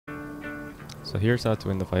So here's how to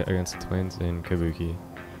win the fight against the twins in Kabuki.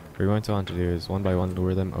 What you're going to want to do is one by one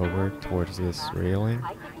lure them over towards this railing,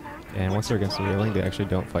 and once they're against the railing they actually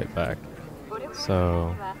don't fight back.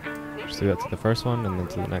 So just do that to the first one and then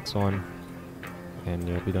to the next one and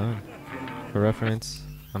you'll be done. For reference,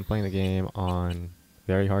 I'm playing the game on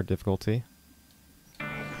very hard difficulty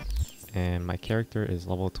and my character is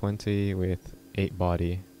level 20 with 8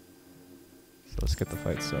 body. So let's get the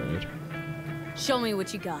fight started. Show me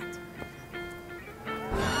what you got.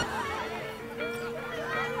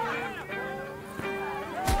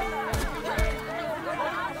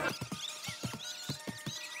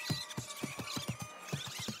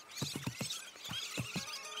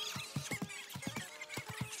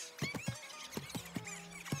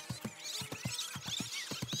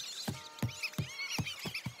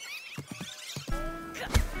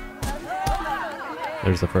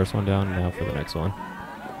 There's the first one down, now for the next one.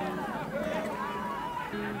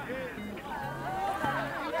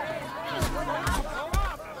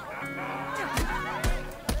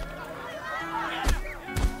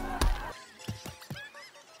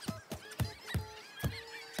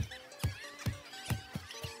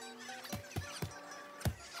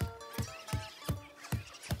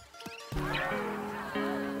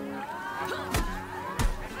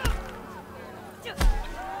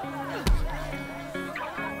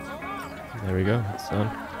 There we go, it's done.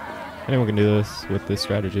 Anyone can do this with this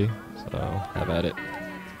strategy, so have at it.